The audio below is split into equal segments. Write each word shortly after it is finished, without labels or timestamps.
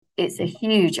it's a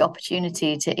huge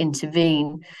opportunity to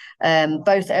intervene,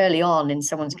 both early on in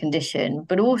someone's condition,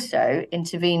 but also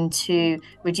intervene to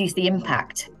reduce the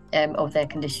impact of their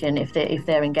condition if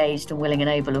they're engaged and willing and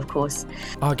able, of course.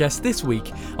 Our guest this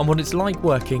week on what it's like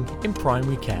working in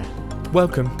primary care.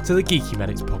 Welcome to the Geeky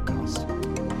Medics podcast.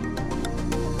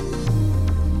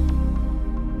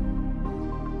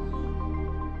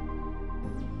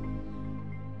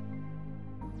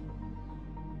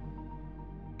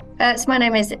 So my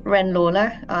name is Ren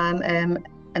Lawlor. I'm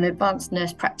an advanced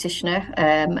nurse practitioner,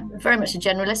 very much a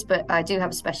generalist, but I do have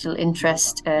a special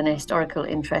interest and a historical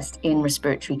interest in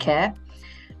respiratory care.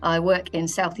 I work in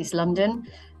Southeast London.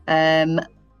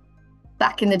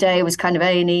 Back in the day, it was kind of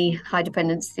A&E, high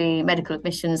dependency, medical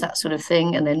admissions, that sort of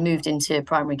thing, and then moved into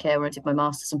primary care where I did my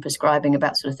master's in prescribing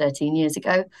about sort of 13 years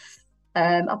ago.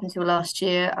 Up until last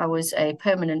year, I was a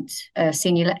permanent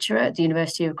senior lecturer at the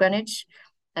University of Greenwich.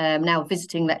 Now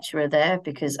visiting lecturer there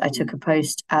because I took a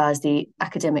post as the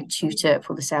academic tutor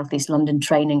for the Southeast London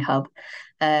Training Hub,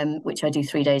 which I do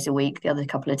 3 days a week. The other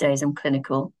couple of days I'm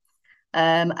clinical.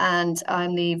 And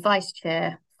I'm the vice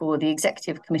chair for the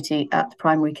executive committee at the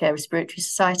Primary Care Respiratory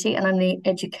Society, and I'm the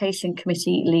education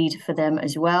committee lead for them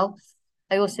as well.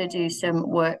 I also do some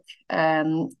work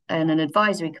in an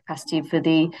advisory capacity for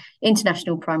the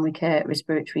International Primary Care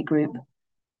Respiratory Group.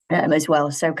 As well,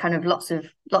 so kind of lots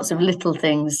of little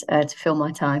things to fill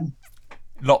my time.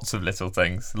 Lots of little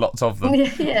things, lots of them.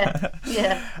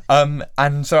 yeah.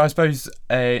 And so I suppose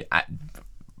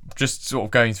just sort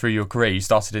of going through your career, you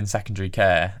started in secondary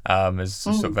care as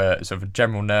sort of a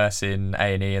general nurse in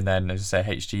A&E, and then, as I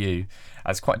say, HGU.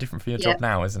 That's quite different for your job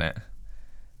now, isn't it?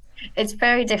 It's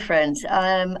very different.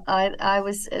 I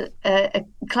was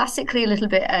classically a little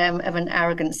bit of an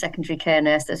arrogant secondary care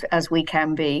nurse, as we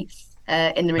can be.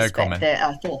 In the respect that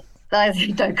I thought,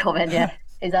 don't comment,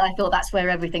 is I thought that's where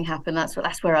everything happened. That's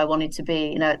where I wanted to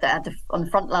be, on the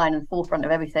front line and forefront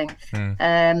of everything.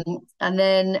 And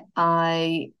then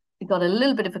I got a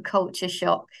little bit of a culture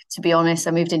shock, to be honest.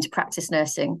 I moved into practice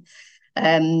nursing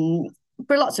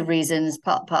for lots of reasons.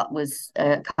 Part was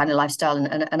kind of lifestyle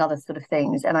and other sort of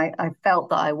things. And I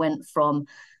felt that I went from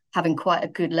having quite a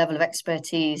good level of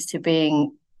expertise to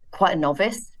being quite a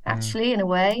novice, actually, in a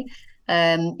way.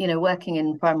 Working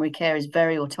in primary care is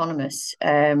very autonomous.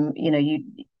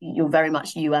 You're very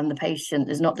much you and the patient.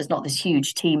 There's not this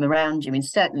huge team around you. I mean,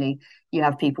 certainly you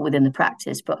have people within the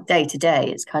practice, but day to day,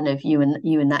 it's kind of you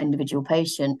and that individual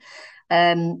patient.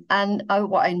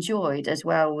 What I enjoyed as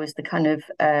well was the kind of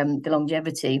the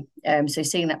longevity. So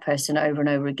seeing that person over and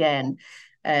over again,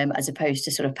 as opposed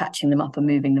to sort of patching them up and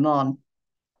moving them on.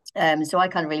 So I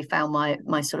kind of really found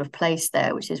my sort of place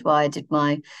there, which is why I did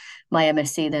my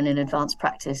MSc then in advanced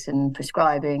practice and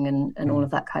prescribing and all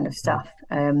of that kind of stuff.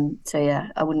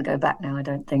 I wouldn't go back now, I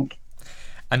don't think.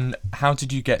 And how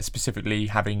did you get specifically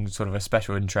having sort of a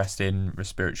special interest in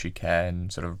respiratory care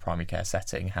and sort of a primary care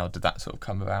setting? How did that sort of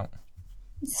come about?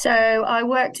 So I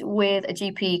worked with a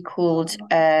GP called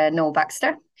Noel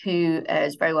Baxter, who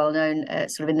is very well known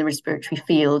sort of in the respiratory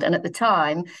field. And at the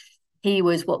time, he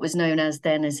was what was known as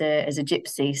a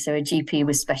gypsy, so a GP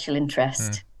with special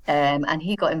interest. And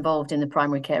he got involved in the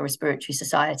Primary Care Respiratory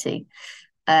Society.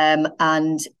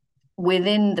 And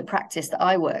within the practice that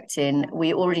I worked in,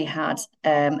 we already had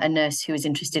a nurse who was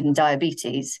interested in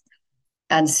diabetes.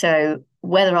 And so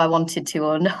whether I wanted to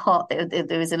or not,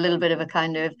 there was a little bit of a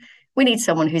kind of, we need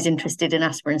someone who's interested in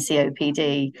asthma and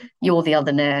COPD. You're the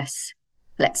other nurse.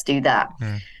 Let's do that.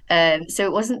 So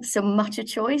it wasn't so much a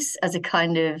choice as a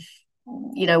kind of,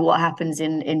 what happens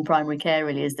in primary care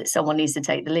really is that someone needs to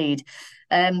take the lead.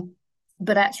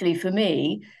 But actually for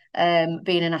me,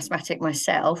 being an asthmatic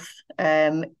myself,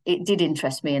 it did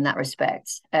interest me in that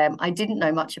respect. I didn't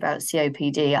know much about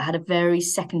COPD. I had a very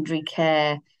secondary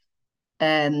care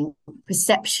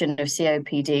perception of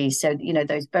COPD. So,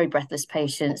 those very breathless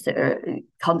patients that are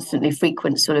constantly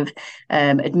frequent sort of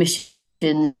admissions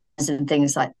and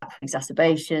things like that,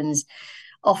 exacerbations,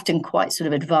 often quite sort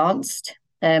of advanced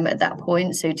at that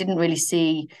point. So didn't really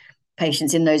see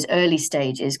patients in those early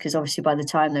stages because obviously by the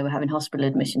time they were having hospital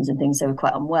admissions and things, they were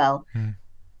quite unwell.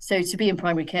 So to be in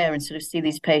primary care and sort of see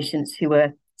these patients who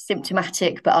were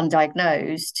symptomatic but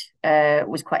undiagnosed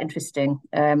was quite interesting,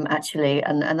 actually.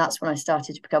 And that's when I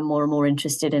started to become more and more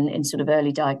interested in sort of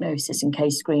early diagnosis and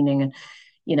case screening and,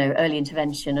 early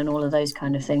intervention and all of those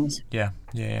kind of things. Yeah.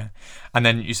 And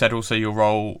then you said also your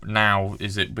role now,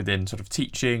 is it within sort of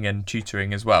teaching and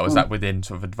tutoring as well? Is that within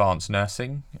sort of advanced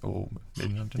nursing or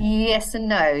in London? Yes and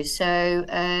no. So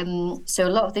a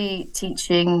lot of the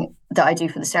teaching that I do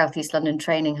for the Southeast London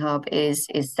Training Hub is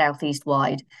Southeast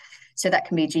wide. So that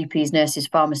can be GPs, nurses,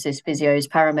 pharmacists, physios,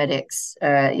 paramedics,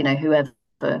 whoever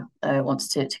wants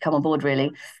to come on board,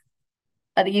 really.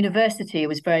 At the university, it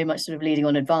was very much sort of leading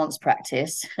on advanced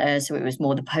practice. So it was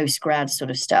more the post-grad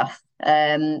sort of stuff.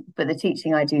 But the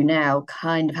teaching I do now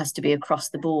kind of has to be across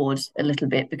the board a little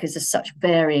bit, because there's such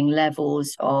varying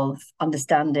levels of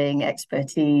understanding,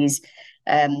 expertise.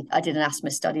 I did an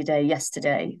asthma study day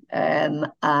yesterday,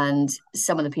 and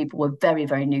some of the people were very,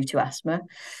 very new to asthma.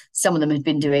 Some of them had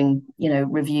been doing,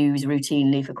 reviews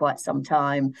routinely for quite some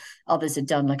time. Others had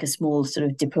done like a small sort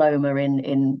of diploma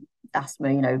in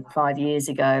asthma, 5 years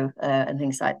ago, and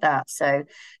things like that. So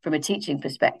from a teaching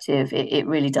perspective, it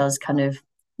really does kind of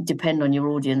depend on your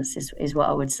audience, is what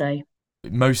I would say.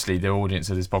 Mostly the audience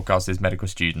of this podcast is medical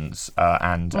students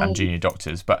and junior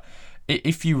doctors. But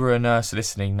if you were a nurse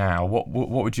listening now, what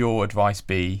would your advice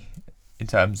be in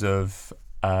terms of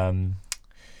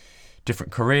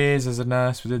different careers as a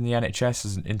nurse within the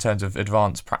NHS, in terms of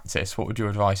advanced practice? What would your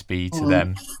advice be to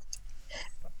them?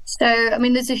 So, I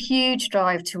mean, there's a huge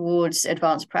drive towards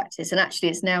advanced practice, and actually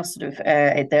it's now sort of,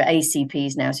 they're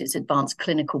ACPs now, so it's advanced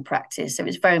clinical practice. So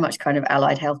it's very much kind of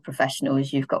allied health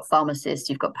professionals. You've got pharmacists,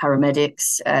 you've got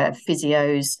paramedics,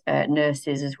 physios,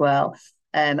 nurses as well.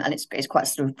 And it's quite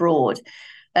sort of broad.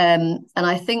 And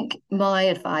I think my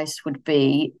advice would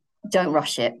be, don't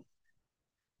rush it.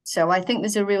 So I think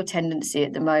there's a real tendency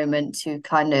at the moment to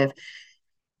kind of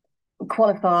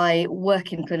qualify,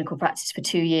 work in clinical practice for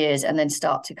 2 years, and then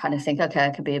start to kind of think, okay,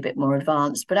 I could be a bit more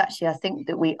advanced. But actually, I think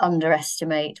that we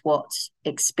underestimate what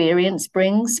experience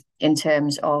brings in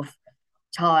terms of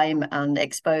time and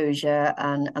exposure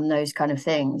and those kind of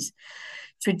things.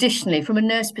 Traditionally, from a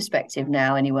nurse perspective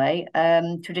now anyway,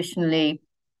 traditionally,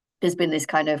 there's been this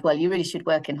kind of, well, you really should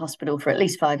work in hospital for at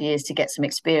least 5 years to get some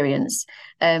experience.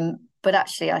 But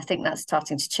actually, I think that's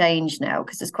starting to change now,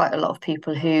 because there's quite a lot of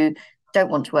people who don't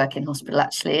want to work in hospital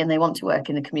actually, and they want to work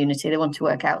in the community. They want to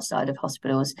work outside of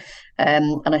hospitals.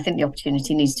 And I think the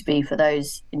opportunity needs to be for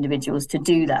those individuals to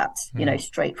do that,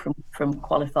 straight from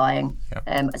qualifying,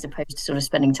 as opposed to sort of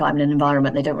spending time in an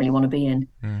environment they don't really want to be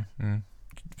in.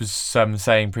 Was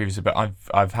saying previously, but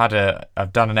I've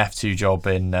done an F2 job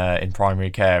in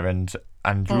primary care, and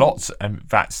lots, and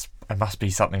it must be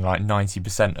something like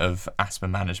 90% of asthma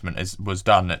management was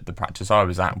done at the practice I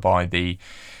was at by the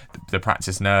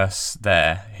practice nurse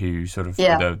there, who sort of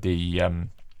the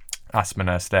asthma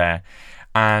nurse there,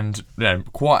 and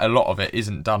quite a lot of it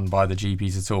isn't done by the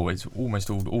GPs at all. It's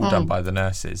almost all done by the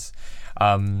nurses.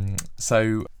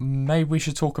 So maybe we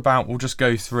should talk about, we'll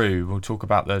talk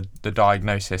about the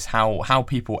diagnosis, how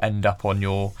people end up on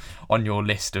your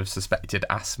list of suspected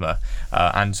asthma,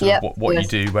 and sort of what you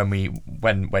do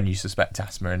when you suspect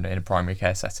asthma in a primary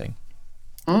care setting.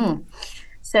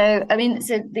 So, I mean,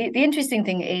 the interesting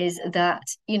thing is that,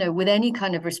 with any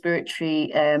kind of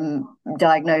respiratory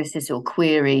diagnosis or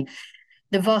query,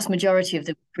 the vast majority of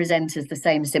them present as the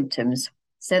same symptoms.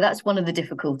 So that's one of the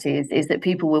difficulties, is that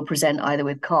people will present either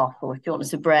with cough or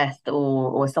shortness of breath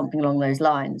or something along those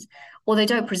lines, or they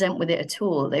don't present with it at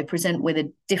all. They present with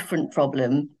a different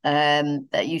problem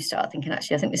that you start thinking,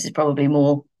 actually, I think this is probably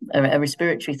more a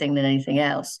respiratory thing than anything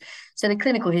else. So the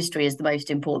clinical history is the most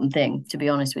important thing, to be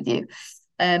honest with you.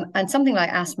 And something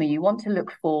like asthma, you want to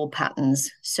look for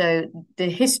patterns. So the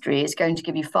history is going to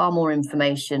give you far more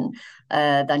information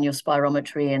than your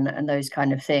spirometry and those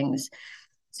kind of things.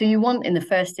 So you want, in the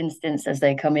first instance, as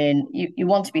they come in, you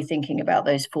want to be thinking about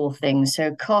those 4 things.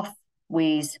 So cough,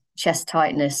 wheeze, chest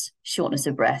tightness, shortness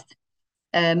of breath.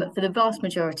 For the vast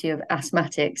majority of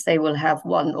asthmatics, they will have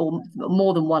one or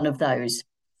more than one of those.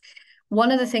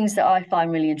 One of the things that I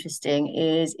find really interesting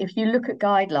is, if you look at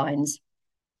guidelines,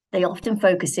 they often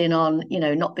focus in on,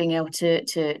 not being able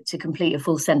to complete a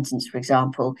full sentence, for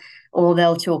example, or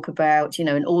they'll talk about,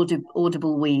 an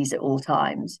audible wheeze at all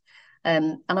times.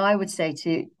 And I would say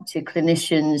to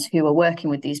clinicians who are working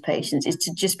with these patients is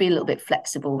to just be a little bit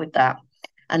flexible with that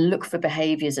and look for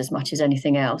behaviours as much as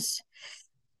anything else.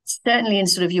 Certainly in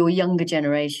sort of your younger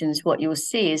generations, what you'll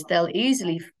see is they'll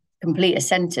easily complete a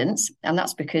sentence, and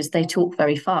that's because they talk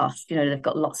very fast. They've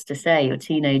got lots to say, or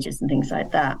teenagers and things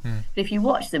like that. But if you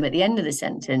watch them at the end of the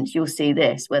sentence, you'll see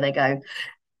this, where they go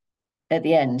at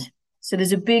the end. So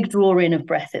there's a big draw in of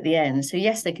breath at the end. So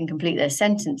yes, they can complete their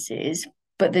sentences,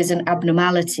 but there's an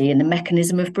abnormality in the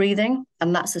mechanism of breathing,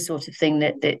 and that's the sort of thing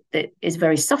that is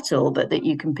very subtle, but that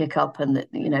you can pick up, and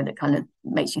that kind of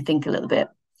makes you think a little bit.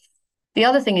 The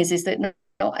other thing is that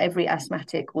not every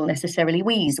asthmatic will necessarily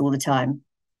wheeze all the time.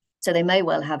 So they may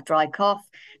well have dry cough.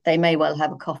 They may well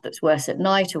have a cough that's worse at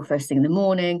night or first thing in the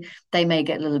morning. They may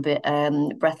get a little bit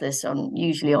breathless,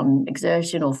 usually on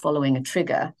exertion or following a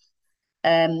trigger.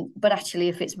 But actually,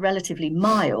 if it's relatively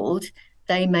mild,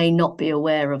 they may not be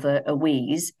aware of a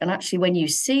wheeze. And actually, when you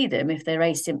see them, if they're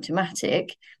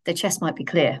asymptomatic, their chest might be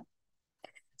clear.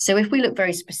 So if we look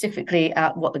very specifically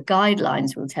at what the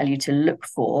guidelines will tell you to look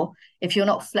for, if you're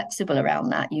not flexible around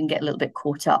that, you can get a little bit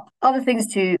caught up. Other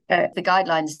things too, the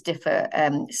guidelines differ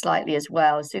slightly as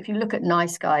well. So if you look at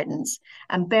NICE guidance,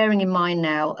 and bearing in mind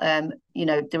now,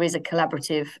 there is a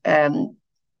collaborative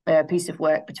piece of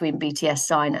work between BTS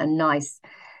Sign and NICE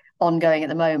ongoing at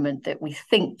the moment that we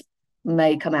think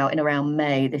may come out in around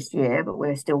May this year, but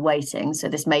we're still waiting. So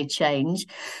this may change.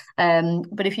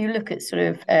 But if you look at sort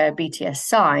of BTS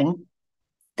Sign,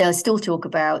 they'll still talk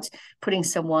about putting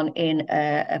someone in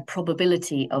a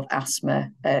probability of asthma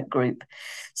group.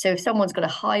 So if someone's got a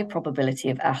high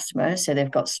probability of asthma, so they've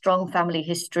got strong family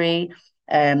history,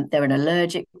 they're an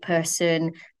allergic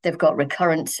person, they've got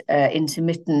recurrent,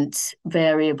 intermittent,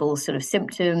 variable sort of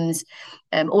symptoms,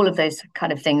 all of those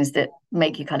kind of things that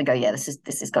make you kind of go, yeah, this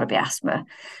has got to be asthma.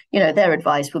 Their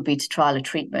advice would be to trial a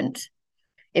treatment.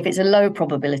 If it's a low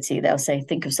probability, they'll say,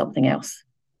 think of something else.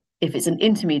 If it's an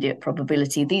intermediate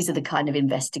probability, these are the kind of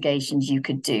investigations you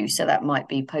could do. So that might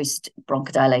be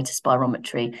post-bronchodilator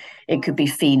spirometry. It could be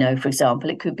FeNO, for example.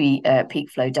 It could be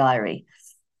peak flow diary.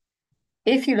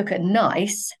 If you look at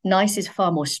NICE, NICE is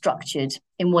far more structured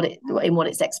in what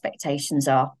its expectations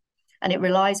are. And it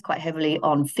relies quite heavily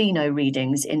on FeNO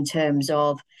readings in terms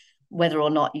of whether or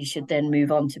not you should then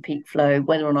move on to peak flow,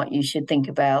 whether or not you should think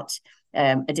about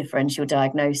a differential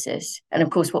diagnosis. And of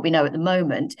course, what we know at the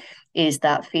moment is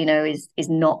that FeNO is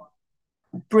not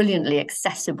brilliantly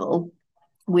accessible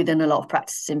within a lot of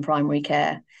practices in primary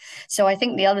care. So I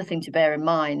think the other thing to bear in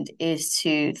mind is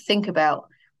to think about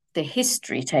the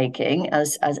history taking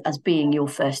as being your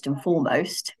first and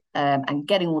foremost, and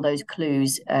getting all those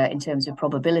clues in terms of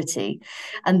probability,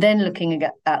 and then looking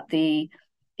at the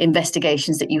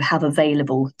investigations that you have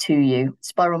available to you.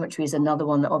 Spirometry is another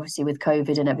one that obviously with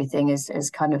COVID and everything has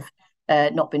kind of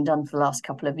not been done for the last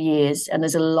couple of years. And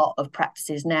there's a lot of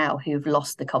practices now who've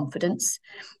lost the confidence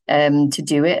to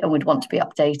do it and would want to be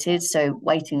updated. So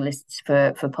waiting lists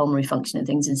for pulmonary function and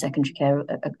things in secondary care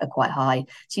are quite high.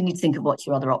 So you need to think of what's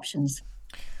your other options.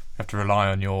 You have to rely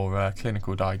on your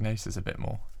clinical diagnosis a bit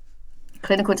more.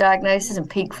 Clinical diagnosis and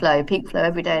peak flow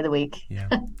every day of the week. Yeah.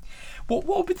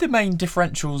 What would the main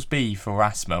differentials be for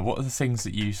asthma? What are the things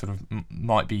that you sort of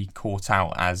might be caught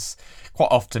out as? Quite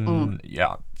often,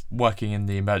 working in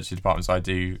the emergency departments I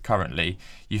do currently,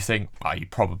 you think, you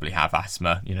probably have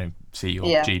asthma, see your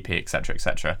GP, etc.,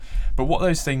 etc. But what are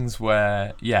those things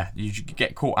where, you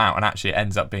get caught out and actually it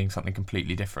ends up being something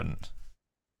completely different?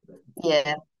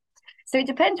 Yeah. So it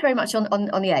depends very much on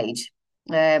the age.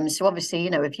 So obviously,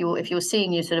 if you're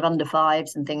seeing your sort of under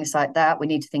fives and things like that, we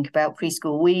need to think about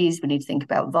preschool wheeze, we need to think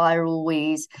about viral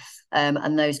wheeze,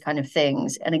 and those kind of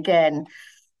things. And again,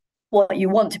 what you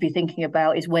want to be thinking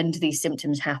about is when do these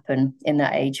symptoms happen in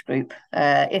that age group?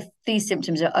 If these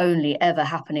symptoms are only ever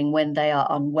happening when they are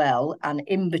unwell, and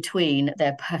in between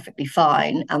they're perfectly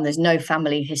fine, and there's no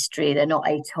family history, they're not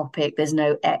atopic, there's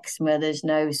no eczema, there's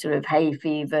no sort of hay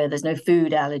fever, there's no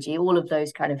food allergy, all of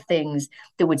those kind of things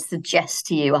that would suggest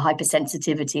to you a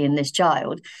hypersensitivity in this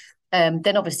child,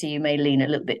 then obviously you may lean a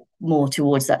little bit more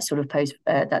towards that sort of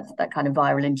that kind of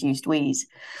viral induced wheeze.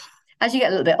 As you get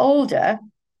a little bit older,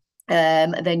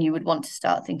 then you would want to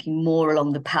start thinking more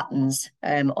along the patterns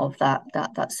of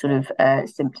that sort of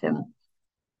symptom.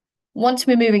 Once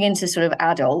we're moving into sort of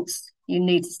adults, you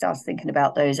need to start thinking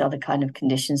about those other kind of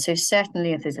conditions. So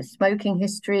certainly if there's a smoking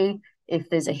history, if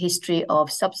there's a history of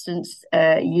substance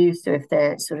use, or if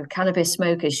they're sort of cannabis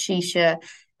smokers, shisha,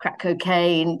 crack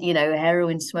cocaine,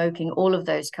 heroin smoking, all of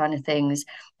those kind of things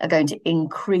are going to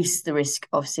increase the risk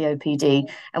of COPD.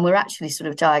 And we're actually sort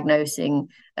of diagnosing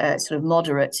sort of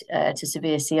moderate to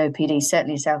severe COPD,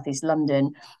 certainly in Southeast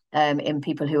London, in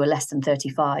people who are less than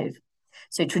 35.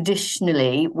 So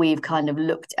traditionally, we've kind of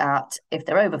looked at, if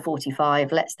they're over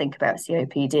 45, let's think about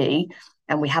COPD.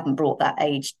 And we haven't brought that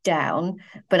age down.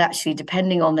 But actually,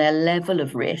 depending on their level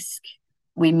of risk,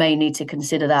 we may need to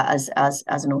consider that as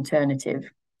an alternative.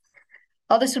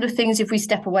 Other sort of things, if we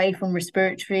step away from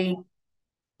respiratory,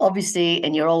 obviously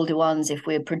in your older ones, if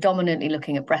we're predominantly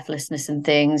looking at breathlessness and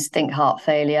things, think heart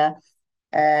failure,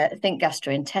 think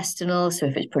gastrointestinal. So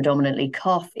if it's predominantly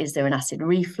cough, is there an acid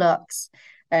reflux?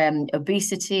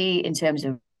 Obesity in terms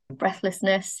of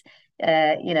breathlessness,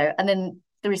 and then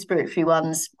the respiratory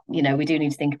ones, we do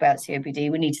need to think about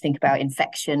COPD. We need to think about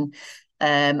infection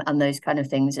and those kind of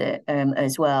things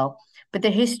as well. But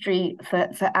the history for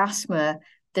asthma,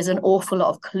 there's an awful lot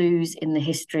of clues in the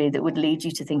history that would lead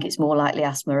you to think it's more likely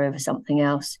asthma over something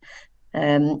else.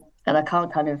 And I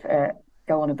can't kind of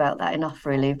go on about that enough,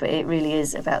 really, but it really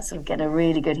is about sort of getting a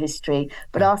really good history,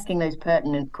 but asking those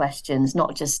pertinent questions,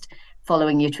 not just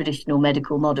following your traditional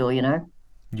medical model, you know?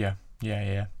 Yeah.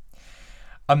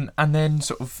 And then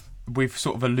sort of we've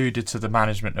sort of alluded to the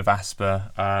management of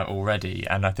asthma already,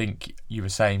 and I think you were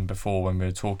saying before when we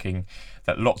were talking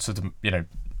that lots of the,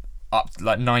 up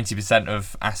like 90%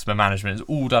 of asthma management is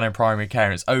all done in primary care,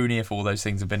 and it's only if all those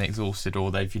things have been exhausted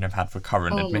or they've had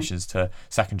recurrent admissions to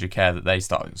secondary care that they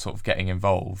start sort of getting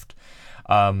involved.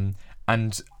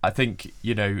 And I think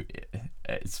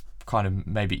it's kind of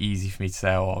maybe easy for me to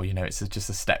say, it's just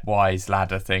a stepwise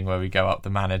ladder thing where we go up the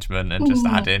management and just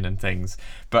add in and things,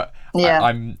 but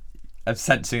I'm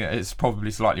sensing it's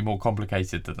probably slightly more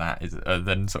complicated than that,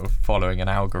 than sort of following an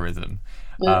algorithm.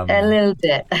 A little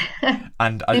bit.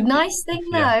 And the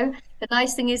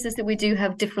nice thing is that we do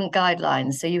have different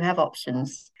guidelines, so you have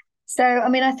options. So, I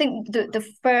mean, I think the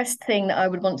first thing that I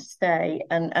would want to say,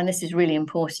 and this is really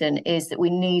important, is that we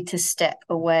need to step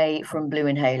away from blue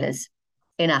inhalers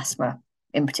in asthma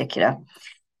in particular.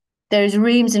 There's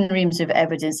reams and reams of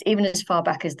evidence, even as far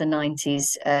back as the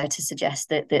 90s, to suggest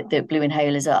that blue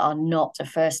inhalers are not a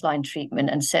first-line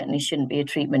treatment and certainly shouldn't be a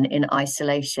treatment in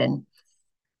isolation.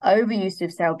 Overuse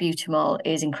of salbutamol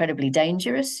is incredibly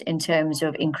dangerous in terms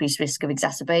of increased risk of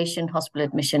exacerbation, hospital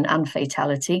admission, and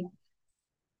fatality.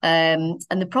 And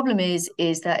the problem is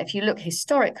that if you look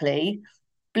historically,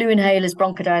 blue inhalers,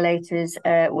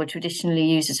 bronchodilators were traditionally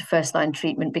used as a first-line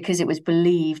treatment because it was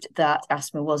believed that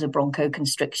asthma was a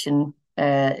bronchoconstriction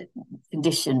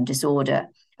condition, disorder.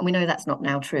 And we know that's not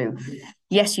now true.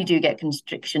 Yes, you do get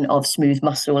constriction of smooth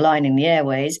muscle lining the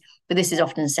airways, but this is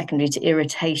often secondary to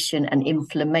irritation and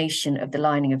inflammation of the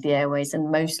lining of the airways.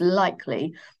 And most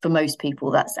likely, for most people,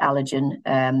 that's allergen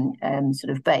sort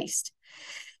of based.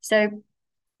 So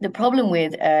the problem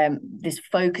with this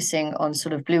focusing on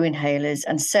sort of blue inhalers,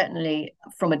 and certainly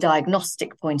from a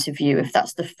diagnostic point of view, if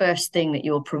that's the first thing that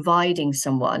you're providing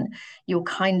someone, you're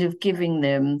kind of giving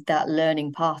them that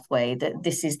learning pathway that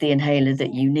this is the inhaler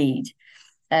that you need.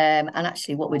 And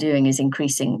actually what we're doing is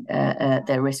increasing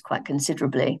their risk quite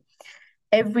considerably.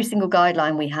 Every single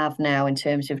guideline we have now in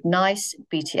terms of NICE,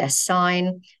 BTS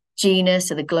sign, GINA,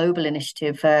 so the global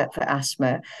initiative for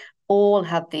asthma, all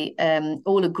have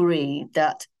all agree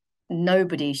that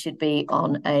nobody should be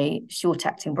on a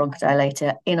short-acting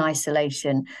bronchodilator in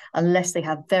isolation unless they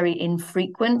have very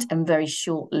infrequent and very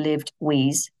short-lived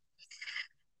wheeze.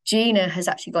 GINA has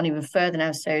actually gone even further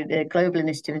now. So the global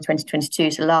initiative in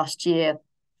 2022, so last year,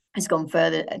 has gone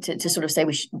further to sort of say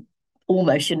we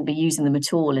almost shouldn't be using them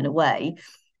at all in a way.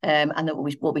 And that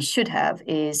what we should have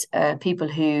is people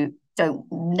who don't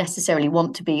necessarily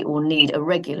want to be or need a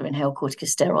regular inhaled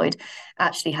corticosteroid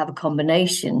actually have a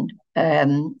combination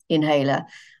inhaler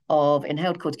of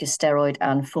inhaled corticosteroid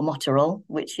and formoterol,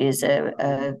 which is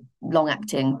a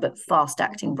long-acting but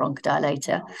fast-acting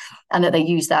bronchodilator, and that they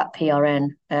use that PRN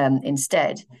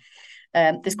instead.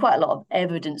 There's quite a lot of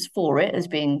evidence for it as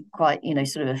being quite,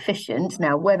 sort of efficient.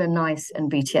 Now, whether NICE and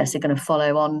BTS are going to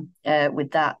follow on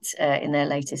with that in their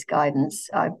latest guidance,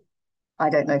 I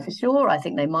don't know for sure. I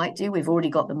think they might do. We've already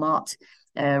got the MART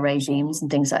regimes and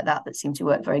things like that seem to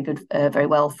work very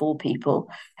well for people.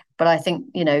 But I think,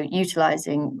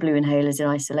 utilising blue inhalers in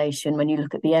isolation, when you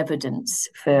look at the evidence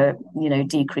for,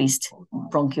 decreased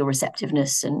bronchial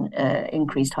receptiveness and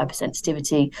increased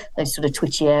hypersensitivity, those sort of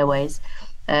twitchy airways,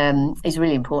 is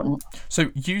really important.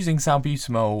 So using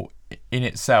salbutamol in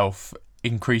itself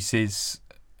increases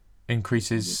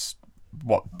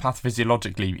what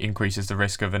pathophysiologically increases the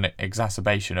risk of an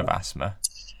exacerbation of asthma?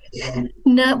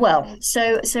 No, well,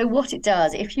 so what it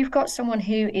does, if you've got someone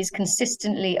who is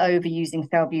consistently overusing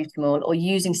salbutamol or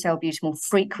using salbutamol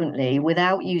frequently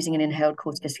without using an inhaled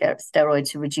corticosteroid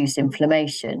to reduce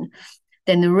inflammation,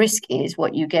 then the risk is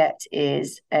what you get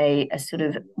is a sort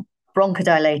of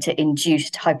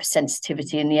bronchodilator-induced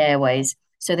hypersensitivity in the airways.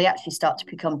 So they actually start to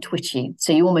become twitchy.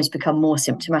 So you almost become more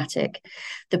symptomatic.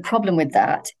 The problem with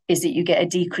that is that you get a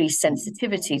decreased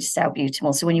sensitivity to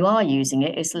salbutamol. So when you are using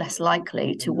it, it's less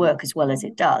likely to work as well as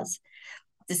it does.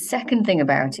 The second thing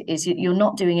about it is you're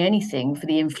not doing anything for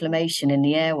the inflammation in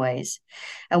the airways.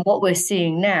 And what we're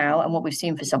seeing now, and what we've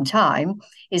seen for some time,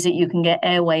 is that you can get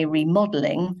airway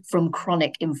remodeling from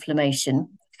chronic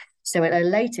inflammation. So at a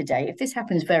later date, if this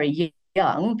happens very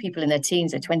young, people in their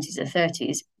teens or 20s or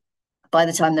 30s, by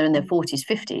the time they're in their 40s,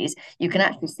 50s, you can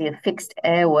actually see a fixed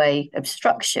airway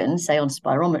obstruction, say on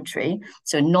spirometry,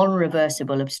 so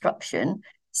non-reversible obstruction,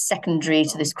 secondary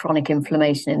to this chronic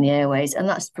inflammation in the airways, and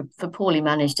that's for poorly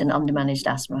managed and undermanaged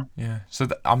asthma. Yeah, so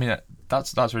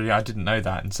that's really, I didn't know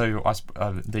that, and so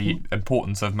the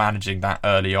importance of managing that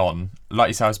early on, like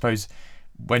you say, I suppose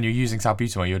when you're using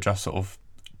salbutamol, you're just sort of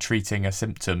treating a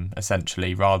symptom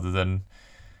essentially, rather than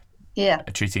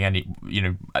treating any,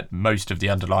 most of the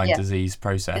underlying disease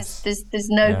process. There's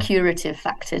no curative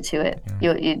factor to it.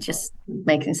 You're just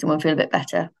making someone feel a bit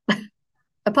better.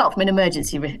 Apart from an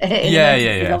emergency,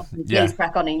 please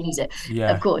crack on and use it,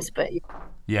 of course. But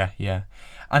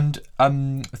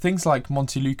and things like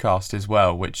Montelukast as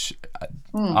well, which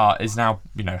is now,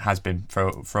 has been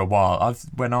for a while.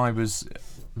 When I was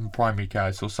in primary care,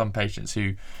 I saw some patients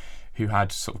who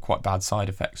had sort of quite bad side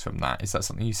effects from that. Is that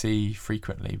something you see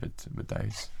frequently with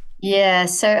those? Yeah,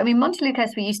 so I mean,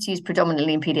 Montelukast we used to use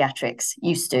predominantly in paediatrics,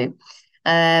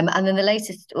 and then the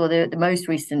latest, or the most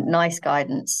recent NICE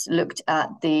guidance, looked at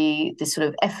the sort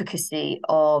of efficacy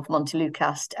of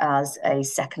Montelukast as a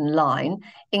second line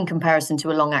in comparison to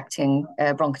a long-acting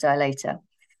bronchodilator.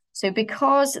 So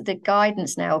because the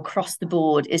guidance now across the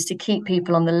board is to keep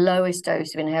people on the lowest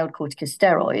dose of inhaled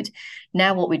corticosteroid,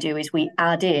 now what we do is we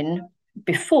add in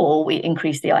before we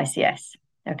increase the ICS.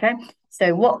 Okay,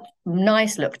 so what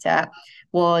NICE looked at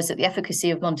was that the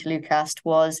efficacy of Montelukast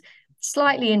was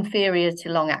slightly inferior to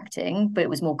long-acting, but it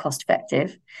was more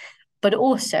cost-effective. But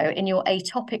also in your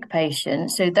atopic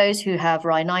patients, so those who have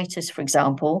rhinitis, for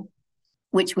example,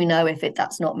 which we know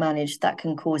that's not managed, that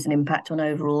can cause an impact on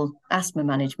overall asthma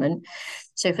management.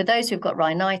 So for those who've got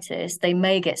rhinitis, they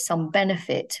may get some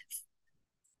benefit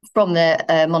from the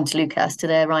Montelukast to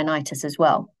their rhinitis as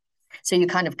well. So you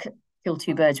kind of kill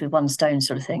two birds with one stone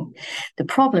sort of thing. The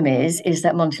problem is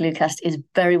that Montelukast is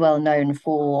very well known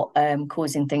for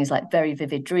causing things like very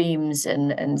vivid dreams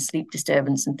and sleep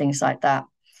disturbance and things like that.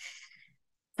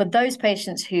 For those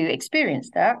patients who experience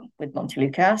that with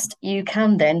Montelukast, you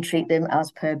can then treat them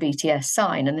as per BTS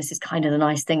sign. And this is kind of the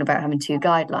nice thing about having two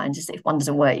guidelines, is that if one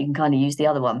doesn't work, you can kind of use the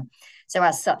other one. So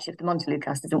as such, if the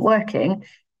Montelukast isn't working,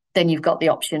 then you've got the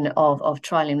option of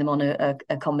trialing them on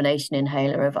a combination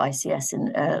inhaler of ICS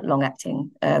and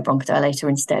long-acting bronchodilator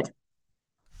instead.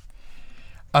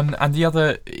 And the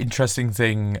other interesting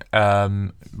thing,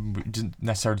 we didn't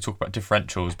necessarily talk about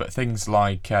differentials, but things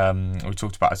like, we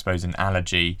talked about, I suppose, an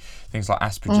allergy, things like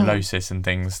aspergillosis and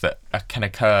things that can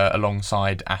occur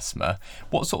alongside asthma.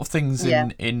 What sort of things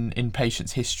in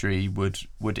patients' history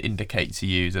would indicate to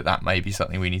you that may be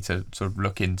something we need to sort of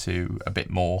look into a bit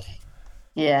more?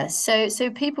 Yeah, so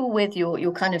people with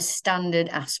your kind of standard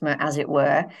asthma, as it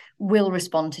were, will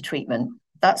respond to treatment.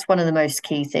 That's one of the most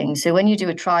key things. So when you do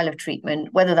a trial of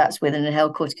treatment, whether that's with an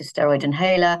inhaled corticosteroid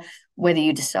inhaler, whether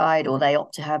you decide or they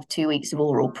opt to have 2 weeks of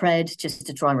oral pred just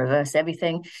to try and reverse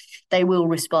everything, they will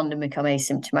respond and become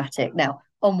asymptomatic. Now,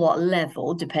 on what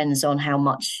level depends on how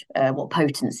much, what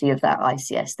potency of that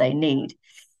ICS they need.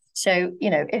 So,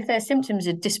 if their symptoms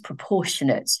are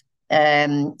disproportionate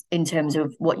in terms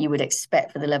of what you would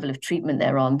expect for the level of treatment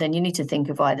they're on, then you need to think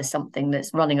of either something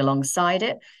that's running alongside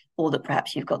it, or that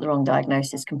perhaps you've got the wrong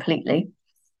diagnosis completely.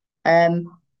 So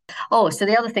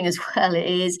the other thing as well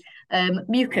is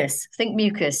mucus. Think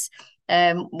mucus,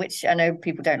 which I know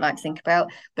people don't like to think about,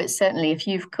 but certainly if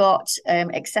you've got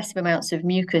excessive amounts of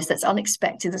mucus that's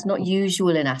unexpected, that's not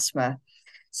usual in asthma.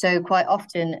 So quite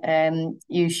often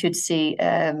you should see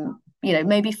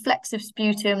maybe flecks of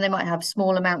sputum. They might have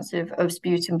small amounts of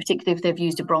sputum, particularly if they've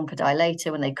used a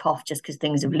bronchodilator when they cough, just because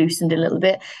things have loosened a little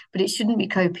bit, but it shouldn't be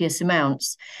copious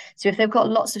amounts. So if they've got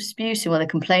lots of sputum or they're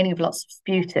complaining of lots of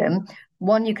sputum,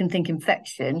 one, you can think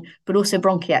infection, but also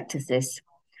bronchiectasis.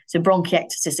 So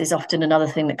bronchiectasis is often another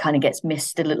thing that kind of gets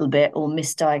missed a little bit, or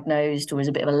misdiagnosed, or is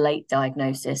a bit of a late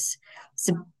diagnosis. It's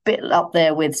a bit up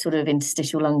there with sort of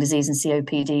interstitial lung disease and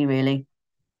COPD, really.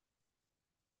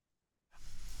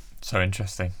 So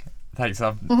interesting. Thanks.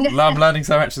 I'm learning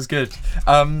so much. It's good.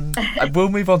 We'll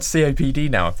move on to COPD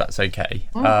now, if that's okay.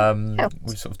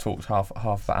 We've sort of talked half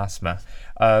the asthma,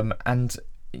 and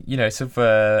sort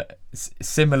of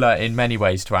similar in many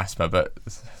ways to asthma, but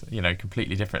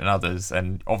completely different in others,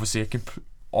 and obviously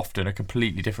often a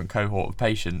completely different cohort of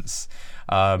patients.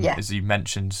 As you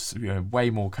mentioned, way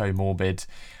more comorbid.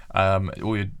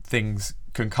 All your things,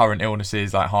 concurrent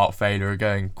illnesses like heart failure, are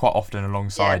going quite often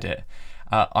alongside it.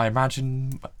 I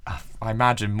imagine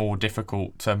more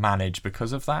difficult to manage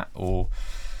because of that, or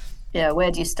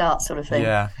where do you start, sort of thing?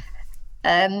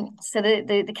 So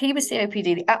the key with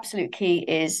COPD, the absolute key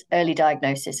is early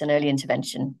diagnosis and early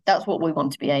intervention. That's what we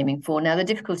want to be aiming for. Now, the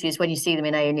difficulty is when you see them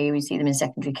in A&E, when you see them in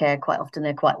secondary care, quite often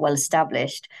they're quite well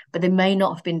established, but they may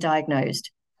not have been diagnosed.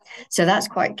 So that's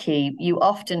quite key. You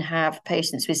often have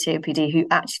patients with COPD who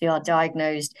actually are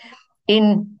diagnosed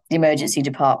in the emergency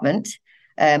department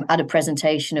at a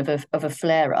presentation of a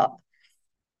flare-up.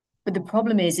 But the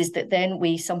problem is that then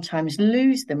we sometimes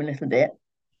lose them a little bit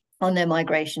on their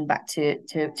migration back to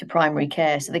primary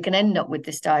care. So they can end up with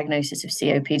this diagnosis of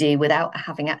COPD without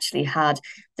having actually had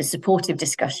the supportive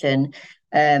discussion,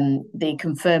 the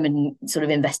confirming sort of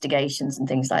investigations and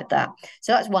things like that.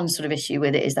 So that's one sort of issue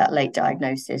with it, is that late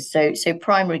diagnosis. So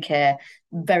primary care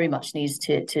very much needs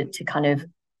to kind of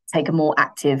take a more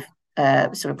active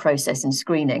sort of process in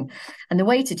screening. And the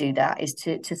way to do that is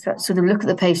to sort of look at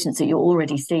the patients that you're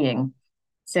already seeing.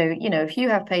 So, if you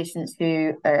have patients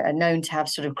who are known to have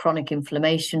sort of chronic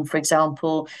inflammation, for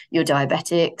example, your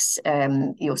diabetics,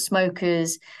 your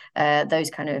smokers, those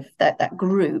kind of that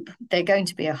group, they're going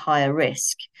to be a higher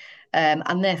risk.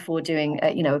 And therefore doing,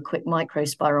 a quick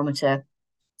microspirometer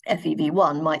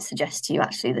FEV1 might suggest to you,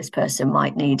 actually, this person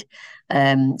might need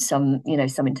some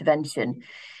intervention.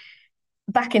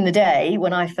 Back in the day,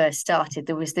 when I first started,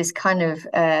 there was this kind of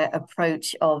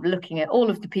approach of looking at all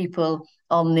of the people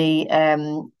on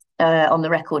the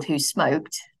record who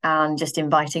smoked and just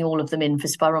inviting all of them in for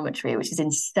spirometry, which is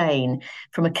insane.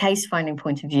 From a case finding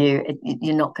point of view,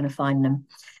 you're not going to find them.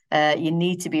 You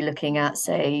need to be looking at,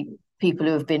 say, people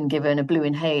who have been given a blue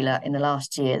inhaler in the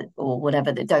last year or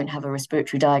whatever, that don't have a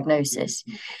respiratory diagnosis.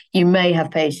 You may have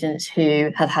patients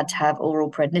who have had to have oral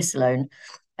prednisolone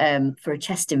for a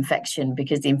chest infection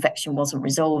because the infection wasn't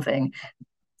resolving.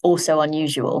 Also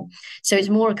unusual. So it's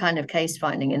more a kind of case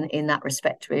finding in that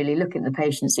respect, really looking at the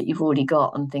patients that you've already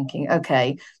got and thinking,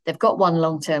 okay, they've got one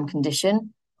long-term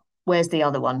condition, where's the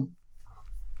other one?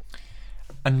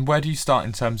 And where do you start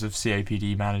in terms of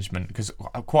COPD management? Because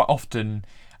quite often,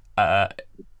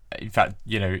 in fact,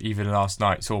 even last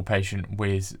night saw a patient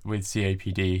with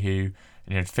COPD who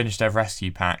finished their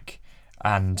rescue pack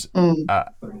and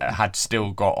had still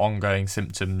got ongoing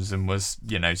symptoms and was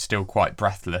still quite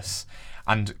breathless.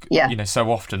 And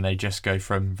so often they just go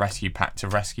from rescue pack to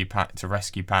rescue pack to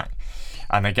rescue pack,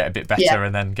 and they get a bit better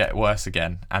and then get worse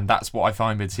again. And that's what I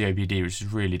find with COPD, which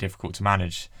is really difficult to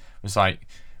manage. It's like,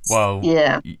 well,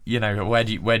 where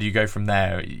do you go from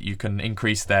there? You can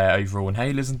increase their overall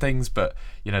inhalers and things, but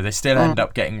they still end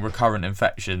up getting recurrent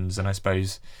infections. And I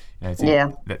suppose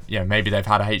maybe they've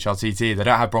had a HRTT, they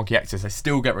don't have bronchiectasis, they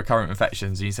still get recurrent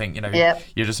infections. And you think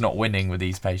you're just not winning with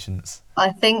these patients. I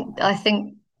think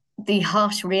the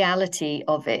harsh reality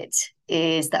of it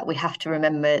is that we have to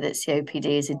remember that COPD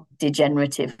is a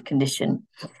degenerative condition.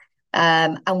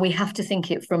 And we have to think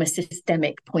it from a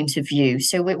systemic point of view.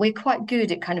 So we're quite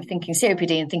good at kind of thinking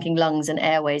COPD and thinking lungs and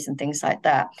airways and things like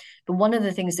that. But one of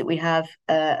the things that we have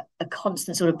a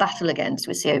constant sort of battle against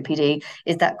with COPD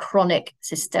is that chronic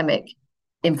systemic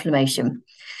inflammation.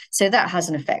 So that has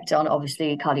an effect on,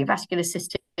 obviously, cardiovascular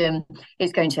system.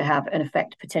 It's going to have an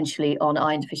effect potentially on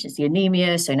iron deficiency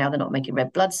anemia. So now they're not making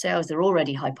red blood cells. They're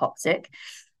already hypoxic.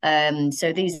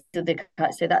 So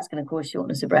that's going to cause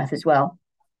shortness of breath as well.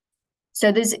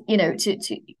 So there's,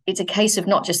 it's a case of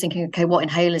not just thinking, okay, what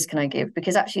inhalers can I give?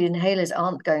 Because actually inhalers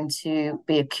aren't going to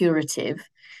be a curative.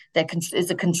 There's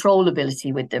a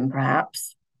controllability with them,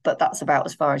 perhaps, but that's about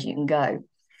as far as you can go.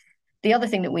 The other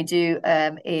thing that we do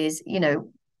is,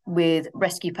 with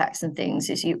rescue packs and things,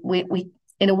 is we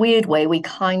in a weird way, we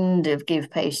kind of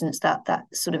give patients that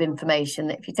sort of information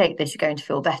that if you take this, you're going to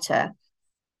feel better.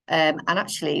 And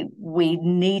actually, we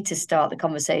need to start the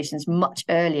conversations much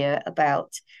earlier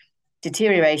about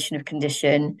deterioration of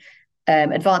condition,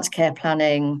 advanced care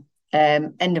planning,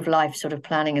 end of life sort of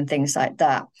planning and things like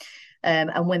that.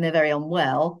 And when they're very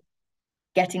unwell,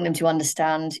 getting them to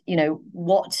understand,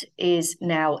 what is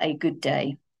now a good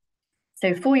day.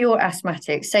 So for your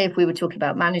asthmatics, say if we were talking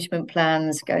about management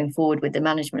plans going forward with the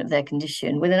management of their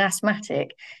condition, with an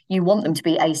asthmatic, you want them to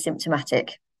be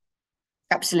asymptomatic.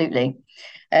 Absolutely.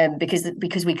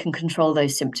 Because we can control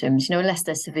those symptoms, unless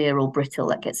they're severe or brittle,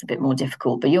 that gets a bit more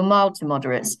difficult. But your mild to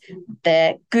moderates,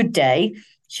 their good day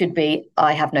should be,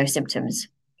 I have no symptoms.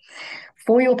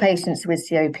 For your patients with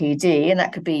COPD, and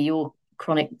that could be your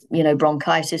chronic,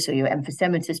 bronchitis or your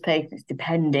emphysematous patients,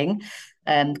 depending,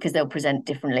 because they'll present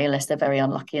differently unless they're very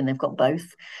unlucky and they've got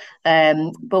both.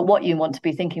 But what you want to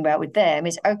be thinking about with them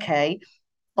is, okay,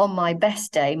 on my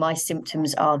best day, my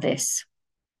symptoms are this.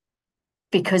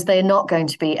 Because they're not going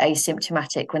to be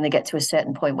asymptomatic when they get to a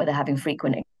certain point where they're having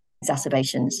frequent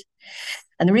exacerbations.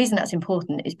 And the reason that's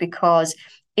important is because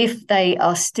if they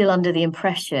are still under the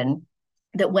impression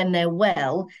that when they're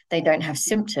well, they don't have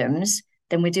symptoms,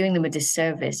 then we're doing them a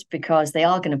disservice, because they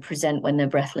are going to present when they're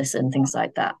breathless and things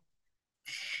like that.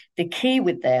 The key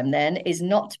with them then is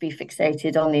not to be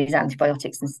fixated on these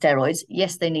antibiotics and steroids.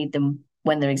 Yes, they need them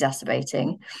when they're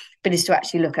exacerbating, but is to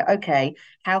actually look at, okay,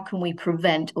 how can we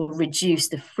prevent or reduce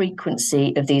the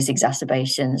frequency of these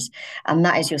exacerbations? And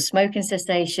that is your smoking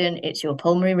cessation, it's your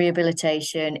pulmonary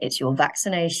rehabilitation, it's your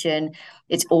vaccination,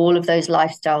 it's all of those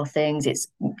lifestyle things, it's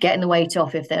getting the weight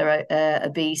off if they're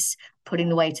obese, putting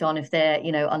the weight on if they're,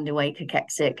 underweight,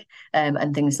 cachexic,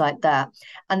 and things like that.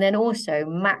 And then also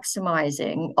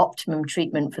maximizing optimum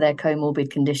treatment for their comorbid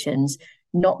conditions,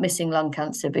 not missing lung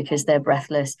cancer because they're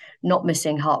breathless, not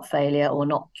missing heart failure or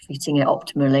not treating it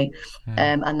optimally,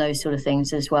 and those sort of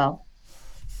things as well.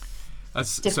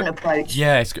 That's different approach.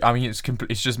 Yeah,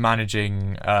 it's just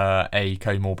managing a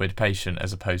comorbid patient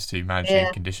as opposed to managing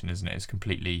a condition, isn't it? It's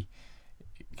completely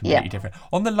different.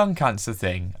 On the lung cancer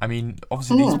thing, I mean,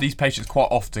 obviously these patients quite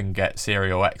often get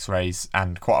serial X-rays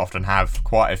and quite often have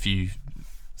quite a few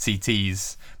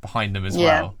CTs behind them as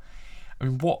well. I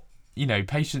mean, what,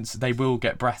 patients, they will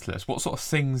get breathless. What sort of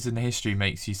things in the history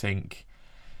makes you think,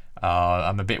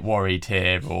 I'm a bit worried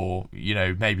here, or,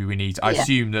 maybe we need... I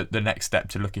assume that the next step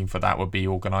to looking for that would be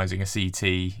organising a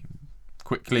CT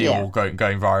quickly or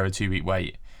going via a 2-week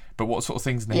wait. But what sort of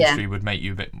things in the history would make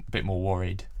you a bit more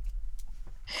worried?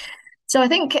 So I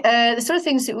think the sort of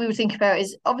things that we would think about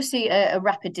is obviously a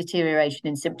rapid deterioration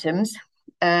in symptoms.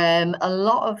 A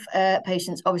lot of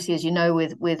patients, obviously, as you know,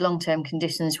 with long-term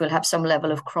conditions will have some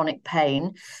level of chronic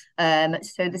pain.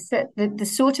 So the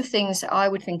sort of things I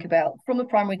would think about from a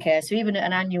primary care, so even at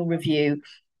an annual review,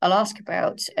 I'll ask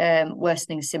about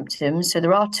worsening symptoms. So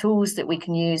there are tools that we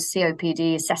can use.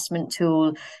 COPD assessment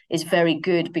tool is very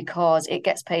good because it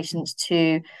gets patients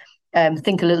to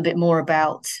think a little bit more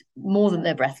than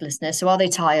their breathlessness. So are they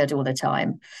tired all the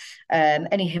time?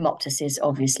 Any hemoptysis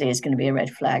obviously is going to be a red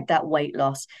flag. That weight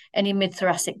loss, any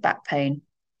mid-thoracic back pain,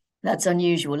 that's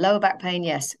unusual. Lower back pain,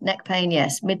 yes. Neck pain,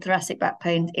 yes. Mid-thoracic back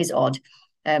pain is odd.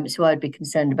 So I would be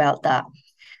concerned about that.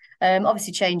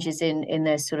 Obviously changes in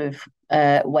their sort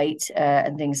of weight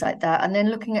and things like that. And then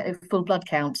looking at a full blood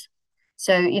count.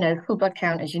 So, full blood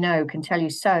count, as you know, can tell you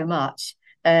so much.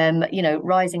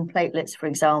 Rising platelets, for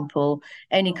example,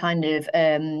 any kind of,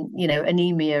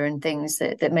 anemia and things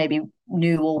that may be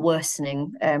new or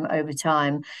worsening over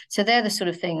time. So they're the sort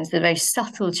of things, the very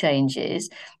subtle changes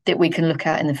that we can look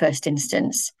at in the first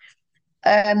instance.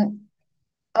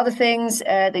 Other things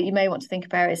that you may want to think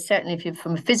about is certainly if you're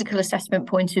from a physical assessment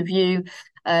point of view,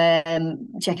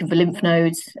 checking for lymph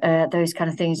nodes, those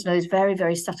kind of things, those very,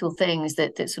 very subtle things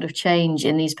that sort of change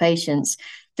in these patients.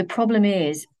 The problem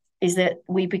is that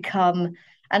we become,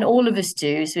 and all of us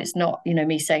do, so it's not,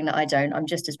 me saying that I don't, I'm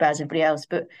just as bad as everybody else,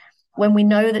 but when we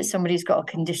know that somebody's got a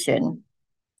condition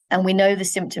and we know the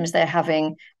symptoms they're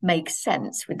having make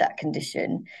sense with that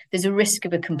condition, there's a risk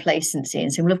of a complacency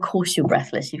and saying, well, of course you're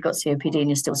breathless, you've got COPD and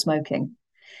you're still smoking. Do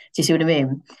you see what I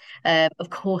mean? Of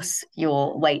course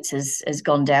your weight has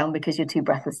gone down because you're too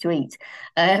breathless to eat.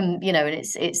 And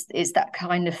it's that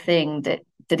kind of thing that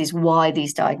is why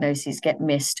these diagnoses get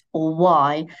missed, or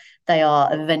why they are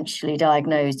eventually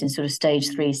diagnosed in sort of stage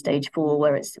 3, stage 4,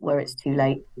 where it's too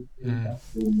late.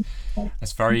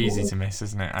 It's very easy to miss,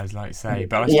 isn't it? I'd like to say,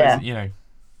 but I suppose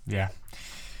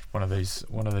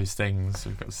one of those things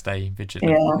we've got to stay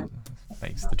vigilant.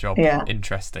 Makes the job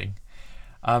interesting.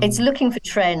 It's looking for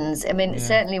trends. I mean,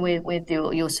 certainly with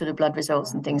your sort of blood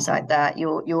results and things like that,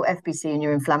 your FBC and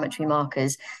your inflammatory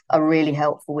markers are really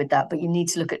helpful with that, but you need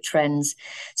to look at trends.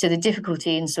 So the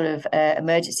difficulty in sort of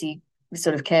emergency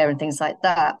sort of care and things like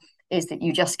that is that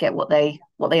you just get what they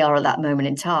are at that moment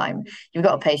in time. You've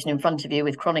got a patient in front of you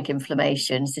with chronic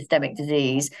inflammation, systemic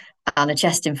disease, and a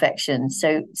chest infection.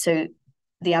 So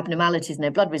the abnormalities in their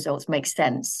blood results make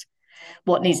sense.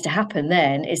 What needs to happen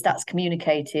then is that's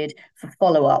communicated for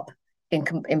follow-up in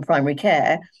primary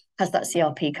care. Has that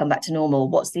CRP come back to normal?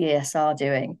 What's the ESR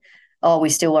doing? Are we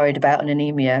still worried about an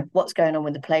anemia? What's going on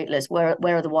with the platelets?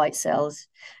 Where are the white cells?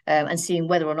 And seeing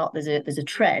whether or not there's a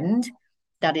trend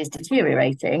that is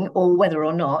deteriorating, or whether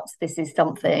or not this is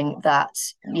something that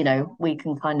we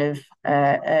can kind of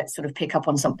sort of pick up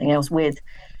on something else with.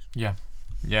 Yeah.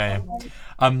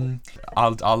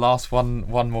 I'll ask one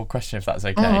more question if that's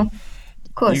okay.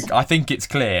 Of course. I think it's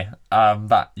clear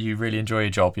that you really enjoy your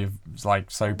job. You're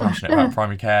so passionate about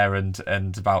primary care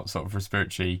and about sort of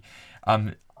respiratory.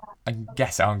 I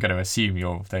guess I'm going to assume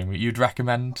your thing. You'd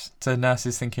recommend to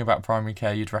nurses thinking about primary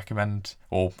care. You'd recommend,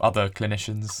 or other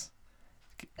clinicians.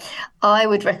 I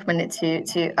would recommend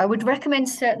it I would recommend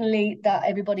certainly that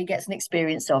everybody gets an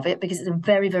experience of it, because it's a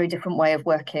very, very different way of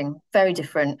working. Very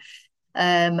different.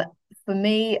 For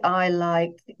me, I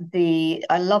love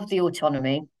the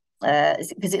autonomy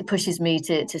because it pushes me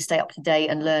to stay up to date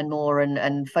and learn more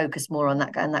and focus more on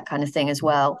that kind of thing as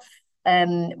well.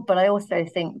 But I also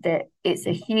think that it's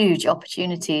a huge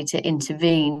opportunity to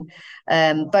intervene,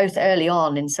 both early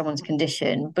on in someone's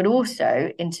condition, but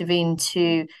also intervene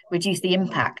to reduce the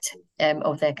impact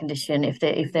of their condition if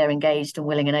they're engaged and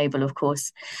willing and able, of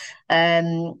course.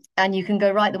 And you can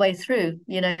go right the way through.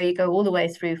 You go all the way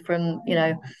through from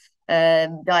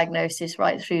diagnosis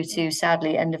right through to,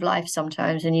 sadly, end of life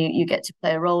sometimes, and you get to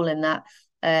play a role in that.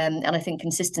 And I think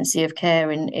consistency of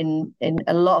care in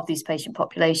a lot of these patient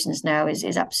populations now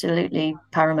is absolutely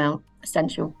paramount,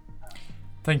 essential.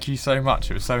 Thank you so much.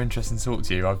 It was so interesting to talk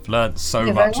to you. I've learned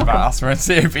so much about asthma and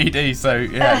COPD, so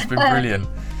yeah, it's been brilliant.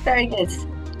 Very good.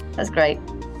 That's great.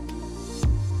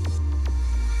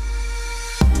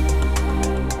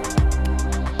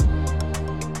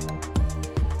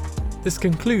 This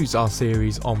concludes our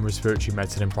series on respiratory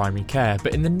medicine in primary care,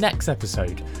 but in the next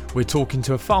episode, we're talking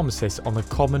to a pharmacist on the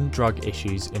common drug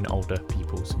issues in older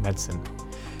people's medicine.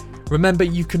 Remember,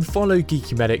 you can follow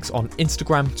Geeky Medics on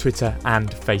Instagram, Twitter, and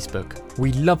Facebook.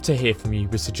 We'd love to hear from you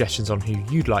with suggestions on who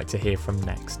you'd like to hear from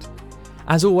next.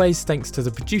 As always, thanks to the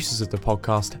producers of the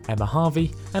podcast, Emma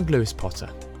Harvey and Lewis Potter.